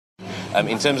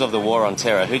In terms of the war on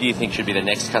terror, who do you think should be the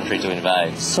next country to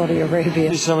invade? Saudi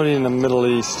Arabia. Somebody in the Middle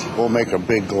East. We'll make a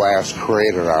big glass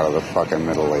crater out of the fucking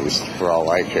Middle East, for all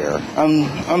I care.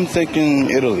 I'm thinking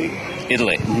Italy.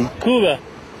 Italy. Mm-hmm. Cuba.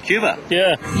 Cuba?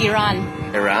 Yeah.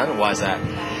 Iran. Iran? Why is that?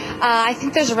 I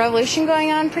think there's a revolution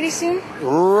going on pretty soon.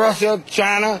 Russia,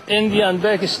 China, India and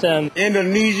Pakistan.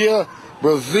 Indonesia,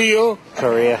 Brazil.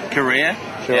 Korea. Korea?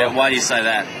 Sure. Yeah, why do you say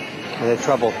that? They're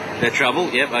trouble. They're trouble?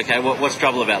 Yep, okay. What's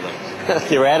trouble about them?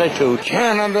 Their attitude.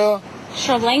 Canada.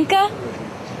 Sri Lanka?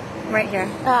 Right here.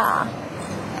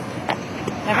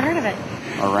 Never heard of it.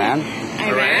 Iran?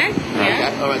 Iran? Yeah.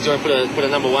 Okay. All right, so I put a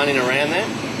number 1 in Iran there?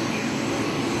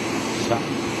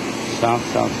 South.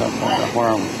 Where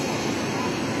are we?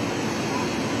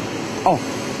 Oh.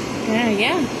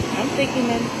 Yeah. I'm thinking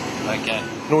then. Okay.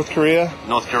 North Korea.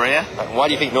 North Korea? Why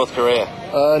do you think North Korea?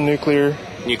 Nuclear.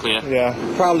 Nuclear? Yeah.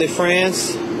 Probably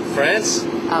France. France?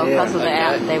 Oh, because of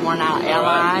Okay. they weren't our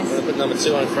allies. I'm going to put number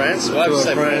 2 on France. Why would you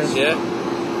say France? Yeah?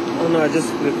 I don't know, it just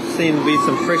seemed to be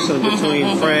some friction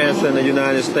between France and the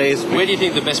United States. Where do you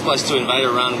think the best place to invade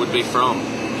Iran would be from?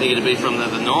 Think it'd be from the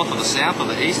north or the south or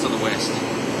the east or the west?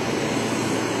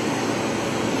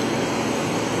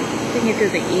 I think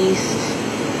it's the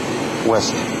east.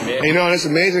 West. Yeah. You know, it's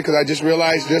amazing because I just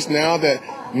realized just now that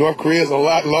North Korea is a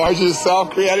lot larger than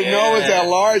South Korea. I didn't know it was that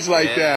large like that.